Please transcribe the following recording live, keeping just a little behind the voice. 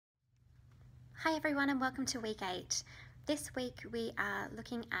Hi everyone and welcome to week 8. This week we are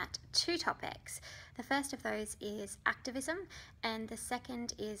looking at two topics. The first of those is activism and the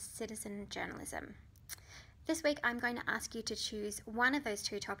second is citizen journalism. This week I'm going to ask you to choose one of those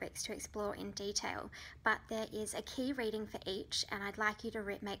two topics to explore in detail, but there is a key reading for each and I'd like you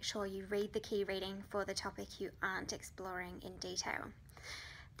to make sure you read the key reading for the topic you aren't exploring in detail.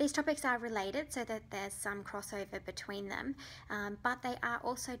 These topics are related so that there's some crossover between them, but they are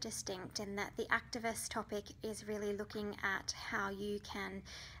also distinct in that the activist topic is really looking at how you can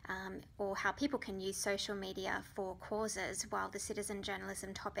or how people can use social media for causes, while the citizen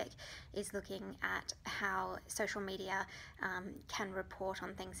journalism topic is looking at how social media can report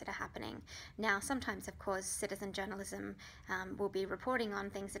on things that are happening. Now, sometimes, of course, citizen journalism will be reporting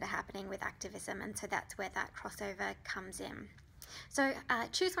on things that are happening with activism, and so that's where that crossover comes in. So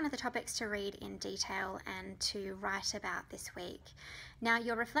choose one of the topics to read in detail and to write about this week. Now,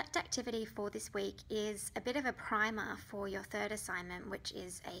 your reflect activity for this week is a bit of a primer for your third assignment, which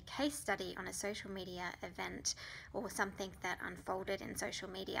is a case study on a social media event or something that unfolded in social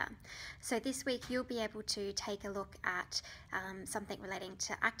media. So this week you'll be able to take a look at something relating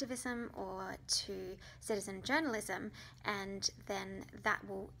to activism or to citizen journalism, and then that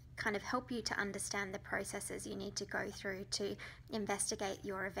will kind of help you to understand the processes you need to go through to investigate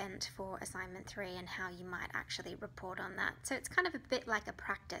your event for assignment 3 and how you might actually report on that. So it's kind of a bit like a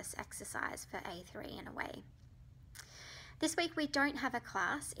practice exercise for A3 in a way. This week we don't have a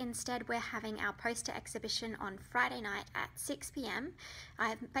class. Instead, we're having our poster exhibition on Friday night at 6 p.m.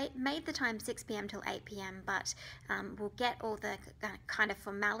 I've made the time 6 p.m. till 8 p.m, but we'll get all the kind of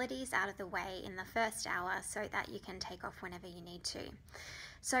formalities out of the way in the first hour so that you can take off whenever you need to.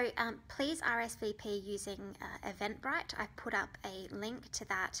 So please RSVP using Eventbrite. I've put up a link to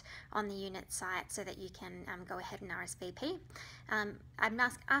that on the unit site so that you can go ahead and RSVP. I'm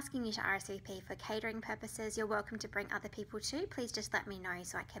asking you to RSVP for catering purposes. You're welcome to bring other people too. Please just let me know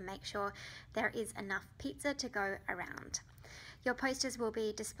so I can make sure there is enough pizza to go around. Your posters will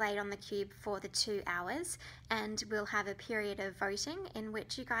be displayed on the cube for the 2 hours, and we'll have a period of voting in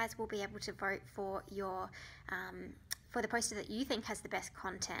which you guys will be able to vote for your for the poster that you think has the best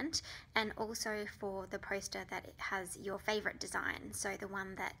content, and also for the poster that has your favourite design, so the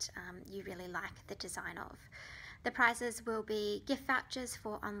one that you really like the design of. The prizes will be gift vouchers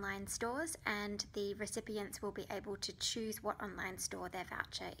for online stores, and the recipients will be able to choose what online store their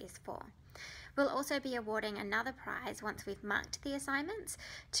voucher is for. We'll also be awarding another prize once we've marked the assignments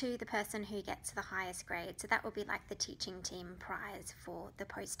to the person who gets the highest grade, so that will be like the teaching team prize for the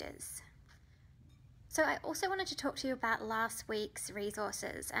posters. So I also wanted to talk to you about last week's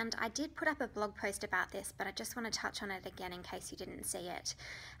resources, and I did put up a blog post about this, but I just want to touch on it again in case you didn't see it.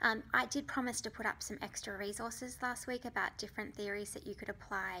 I did promise to put up some extra resources last week about different theories that you could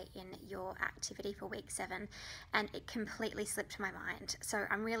apply in your activity for week 7, and it completely slipped my mind. So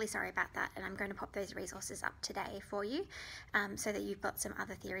I'm really sorry about that, and I'm going to pop those resources up today for you so that you've got some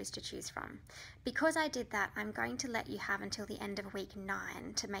other theories to choose from. Because I did that, I'm going to let you have until the end of week 9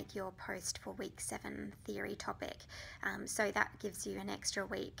 to make your post for week 7 theory topic, so that gives you an extra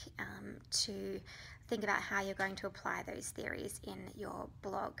week to think about how you're going to apply those theories in your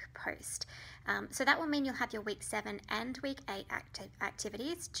blog post. So that will mean you'll have your week 7 and week 8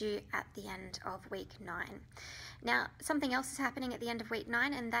 activities due at the end of week 9. Now, something else is happening at the end of week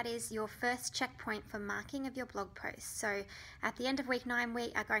 9, and that is your first checkpoint for marking of your blog posts. So at the end of week 9,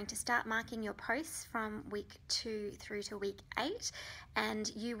 we are going to start marking your posts from week 2 through to week 8,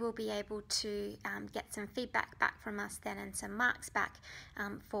 and you will be able to get some feedback back from us then and some marks back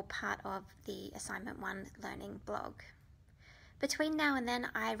for part of the assignment 1 learning blog. Between now and then,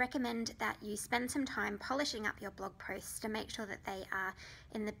 I recommend that you spend some time polishing up your blog posts to make sure that they are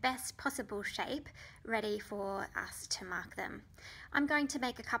in the best possible shape, ready for us to mark them. I'm going to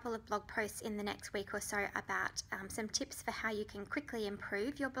make a couple of blog posts in the next week or so about some tips for how you can quickly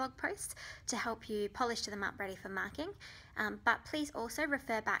improve your blog posts to help you polish them up ready for marking. But please also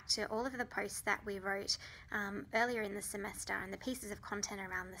refer back to all of the posts that we wrote earlier in the semester and the pieces of content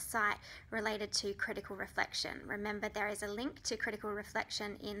around the site related to critical reflection. Remember, there is a link to critical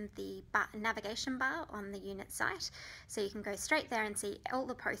reflection in the navigation bar on the unit site, so you can go straight there and see all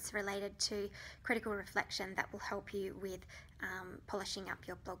the posts related to critical reflection that will help you with polishing up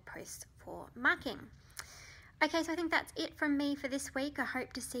your blog posts for marking. Okay, so I think that's it from me for this week. I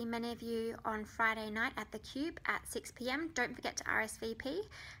hope to see many of you on Friday night at the Cube at 6 p.m. Don't forget to RSVP,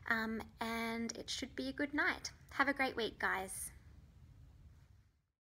 and it should be a good night. Have a great week, guys.